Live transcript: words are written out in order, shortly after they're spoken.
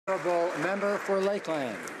Honourable member for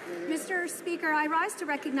Lakeland. Mr. Speaker, I rise to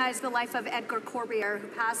recognize the life of Edgar Corbière, who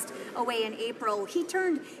passed away in April. He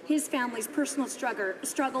turned his family's personal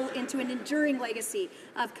struggle into an enduring legacy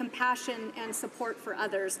of compassion and support for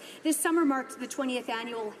others. This summer marked the 20th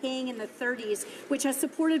annual Hang in the 30's, which has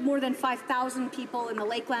supported more than 5,000 people in the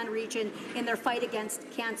Lakeland region in their fight against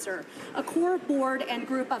cancer. A core board and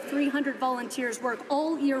group of 300 volunteers work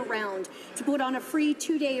all year round to put on a free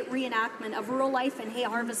two-day reenactment of rural life and hay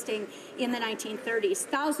harvesting in the 1930s.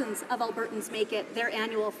 Thousands of Albertans make it their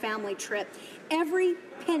annual family trip. Every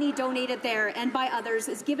penny donated there and by others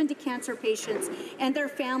is given to cancer patients and their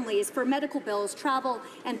families for medical bills, travel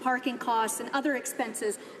and parking costs and other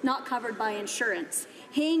expenses not covered by insurance.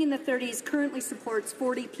 Hang in the 30's currently supports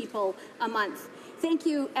 40 people a month. Thank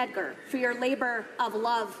you, Edgar, for your labor of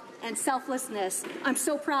love and selflessness. I'm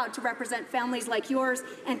so proud to represent families like yours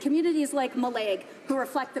and communities like Maleg, who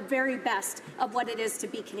reflect the very best of what it is to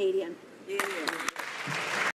be Canadian. Yeah.